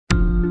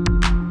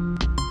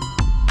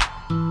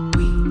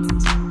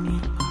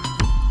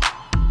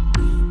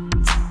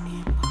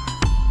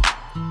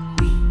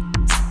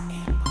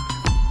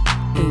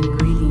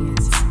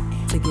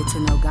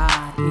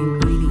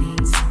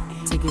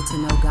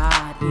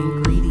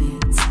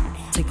Ingredients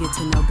to get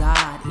to know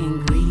God.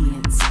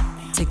 Ingredients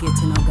to get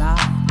to know God.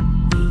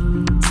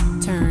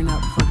 Turn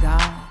up for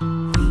God.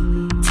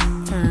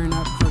 Turn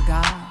up for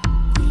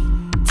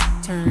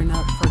God. Turn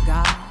up for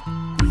God.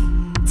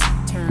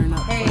 Turn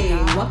up for God. Hey,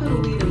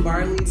 welcome to Wheat and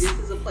Barley. This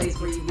is a place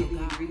where you get the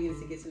ingredients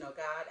to get to know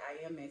God.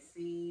 I am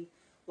Maxine.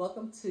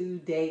 Welcome to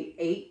day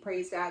 8.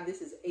 Praise God.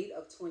 This is 8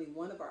 of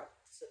 21 of our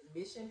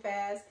submission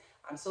fast.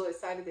 I'm so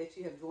excited that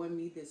you have joined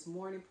me this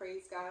morning.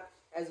 Praise God.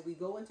 As we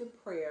go into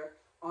prayer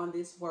on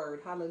this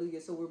word. Hallelujah.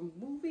 So we're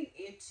moving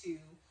into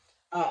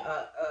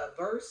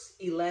verse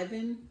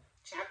 11,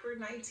 chapter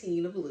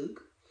 19 of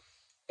Luke.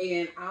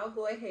 And I'll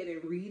go ahead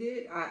and read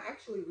it. I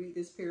actually read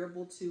this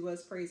parable to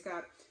us, praise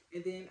God.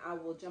 And then I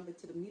will jump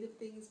into the meat of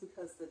things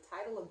because the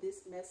title of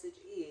this message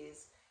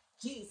is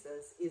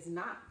Jesus is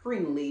not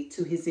friendly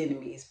to his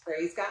enemies.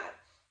 Praise God.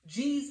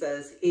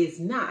 Jesus is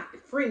not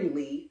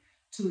friendly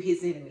to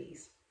his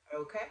enemies.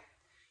 Okay.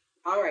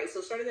 All right.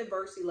 So starting at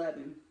verse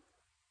 11.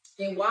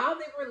 And while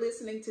they were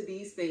listening to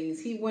these things,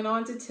 he went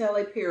on to tell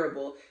a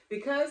parable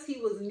because he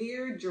was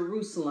near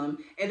Jerusalem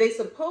and they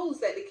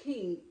supposed that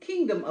the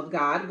kingdom of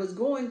God was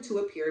going to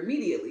appear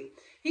immediately.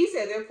 He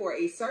said, therefore,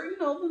 a certain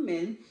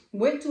nobleman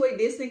went to a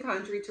distant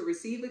country to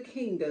receive a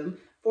kingdom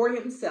for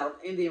himself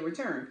and then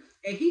return.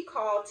 And he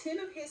called 10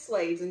 of his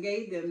slaves and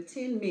gave them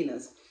 10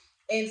 minas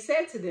and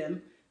said to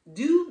them,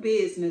 do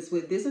business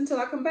with this until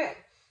I come back.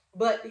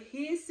 But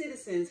his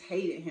citizens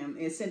hated him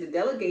and sent a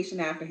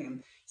delegation after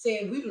him,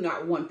 saying, we do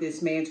not want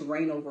this man to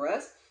reign over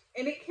us.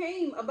 And it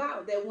came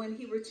about that when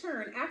he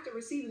returned after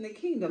receiving the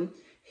kingdom,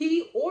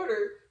 he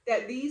ordered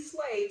that these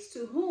slaves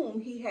to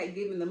whom he had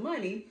given the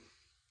money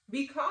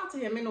be called to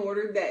him in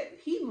order that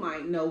he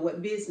might know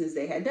what business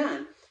they had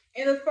done.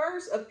 And the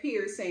first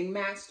appeared, saying,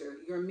 Master,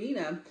 your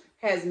mina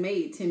has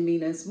made 10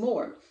 minas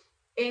more.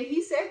 And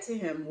he said to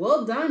him,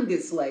 well done,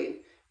 good slave.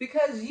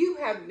 Because you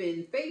have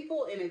been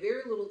faithful in a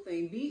very little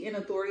thing, be in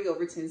authority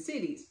over 10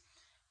 cities.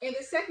 And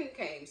the second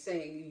came,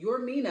 saying, your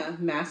mina,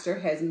 master,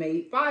 has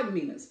made 5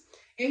 minas.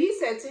 And he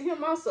said to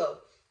him also,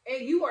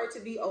 and you are to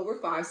be over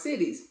 5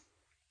 cities.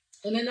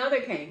 And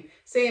another came,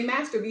 saying,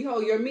 Master,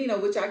 behold, your mina,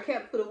 which I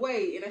kept put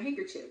away in a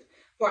handkerchief.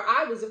 For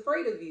I was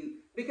afraid of you,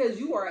 because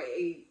you are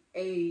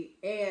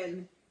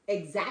an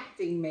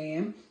exacting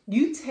man.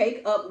 You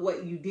take up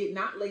what you did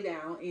not lay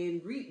down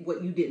and reap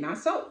what you did not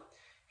sow.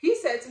 He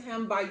said to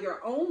him, by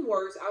your own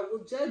words, I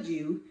will judge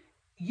you,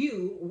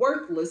 you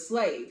worthless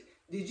slave.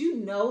 Did you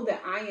know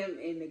that I am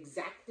an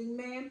exacting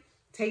man,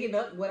 taking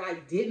up what I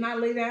did not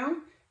lay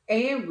down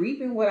and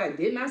reaping what I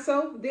did not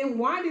sow? Then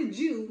why did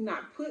you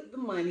not put the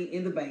money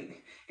in the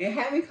bank? And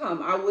having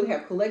come, I would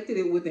have collected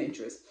it with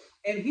interest.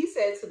 And he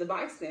said to the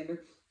bystander,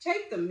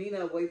 take the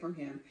mina away from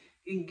him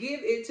and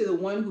give it to the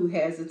one who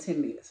has the 10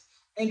 minas.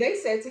 And they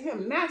said to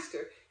him,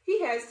 Master,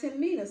 he has 10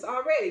 minas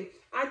already.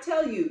 I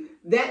tell you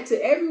that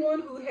to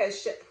everyone who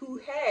has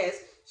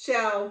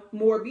shall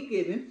more be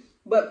given,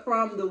 but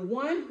from the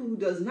one who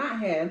does not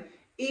have,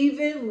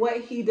 even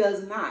what he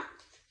does not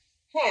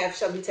have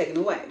shall be taken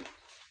away.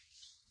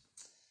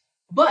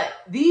 But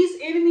these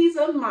enemies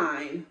of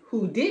mine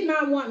who did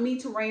not want me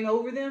to reign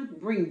over them,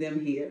 bring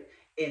them here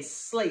and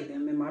slay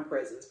them in my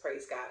presence.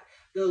 Praise God.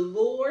 The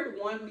Lord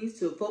wants me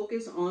to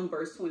focus on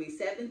verse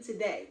 27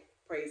 today.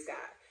 Praise God.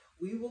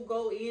 We will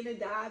go in and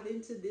dive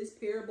into this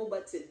parable,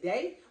 but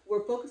today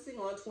we're focusing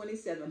on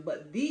 27.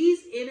 But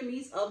these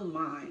enemies of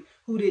mine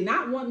who did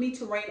not want me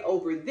to reign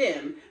over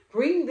them,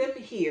 bring them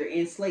here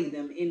and slay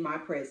them in my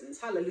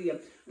presence. Hallelujah.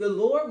 The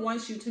Lord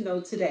wants you to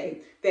know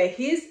today that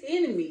his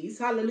enemies,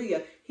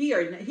 hallelujah, he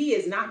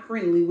is not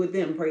friendly with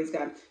them. Praise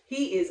God.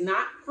 He is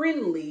not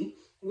friendly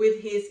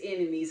with his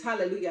enemies.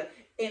 Hallelujah.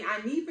 And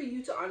I need for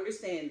you to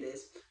understand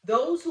this.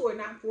 Those who are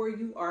not for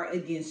you are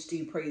against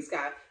you. Praise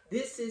God.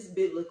 This is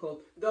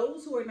biblical.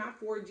 Those who are not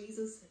for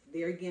Jesus,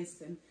 they're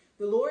against him.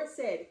 The Lord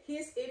said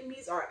his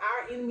enemies are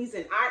our enemies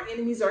and our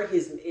enemies are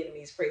his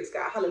enemies. Praise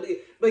God. Hallelujah.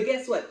 But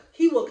guess what?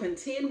 He will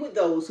contend with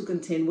those who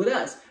contend with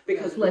us.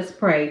 Because let's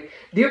pray.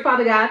 Dear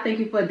Father God, thank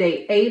you for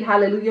day 8.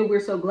 Hallelujah. We're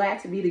so glad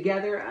to be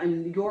together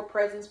in your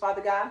presence,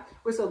 Father God.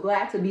 We're so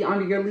glad to be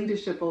under your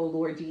leadership, oh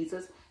Lord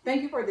Jesus.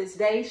 Thank you for this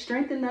day.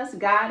 Strengthen us,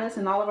 guide us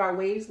in all of our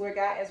ways, Lord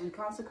God, as we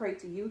consecrate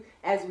to you,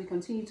 as we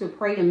continue to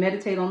pray and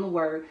meditate on the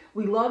word.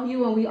 We love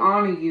you and we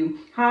honor you.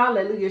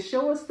 Hallelujah.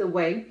 Show us the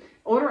way.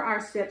 Order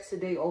our steps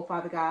today, oh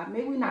Father God.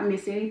 May we not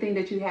miss anything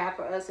that you have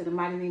for us in the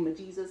mighty name of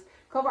Jesus.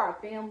 Cover our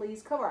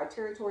families, cover our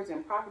territories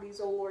and properties,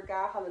 oh Lord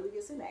God.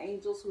 Hallelujah. Send the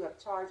angels who have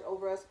charge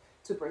over us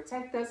to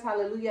protect us,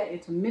 hallelujah,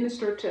 and to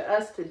minister to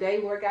us today,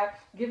 Lord God,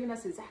 giving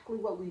us exactly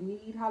what we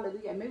need,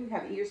 hallelujah. May we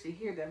have ears to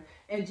hear them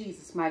in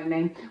Jesus' mighty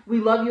name. We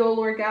love you, oh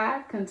Lord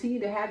God. Continue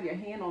to have your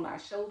hand on our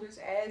shoulders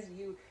as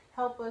you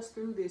help us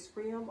through this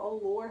film, oh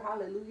Lord,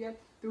 hallelujah.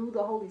 Through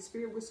the Holy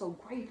Spirit, we're so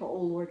grateful,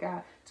 oh Lord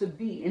God, to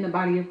be in the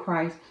body of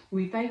Christ.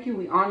 We thank you,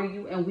 we honor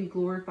you, and we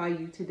glorify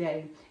you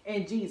today.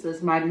 In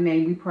Jesus' mighty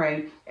name we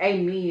pray.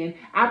 Amen.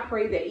 I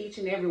pray that each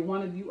and every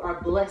one of you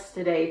are blessed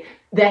today,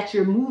 that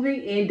you're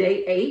moving in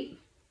day 8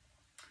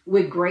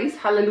 with grace,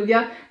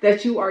 hallelujah,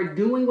 that you are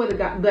doing what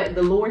that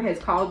the Lord has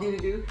called you to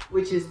do,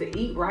 which is to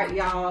eat right,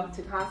 y'all,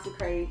 to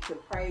consecrate, to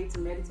pray, to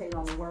meditate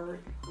on the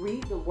word,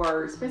 read the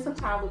word, spend some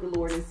time with the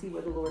Lord and see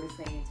what the Lord is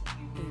saying to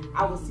you.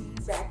 I will see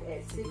you back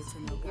at 6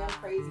 p.m.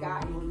 Praise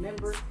God. And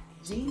remember,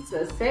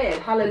 Jesus said,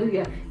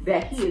 hallelujah,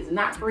 that he is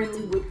not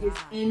friendly with his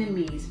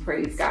enemies.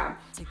 Praise God.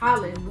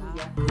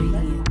 Hallelujah.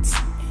 Ingredients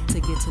to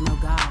get to know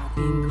God.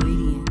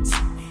 Ingredients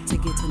to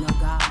get to know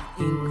God.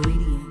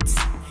 Ingredients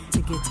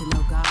to get to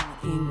know God.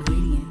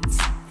 Ingredients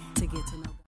to get to know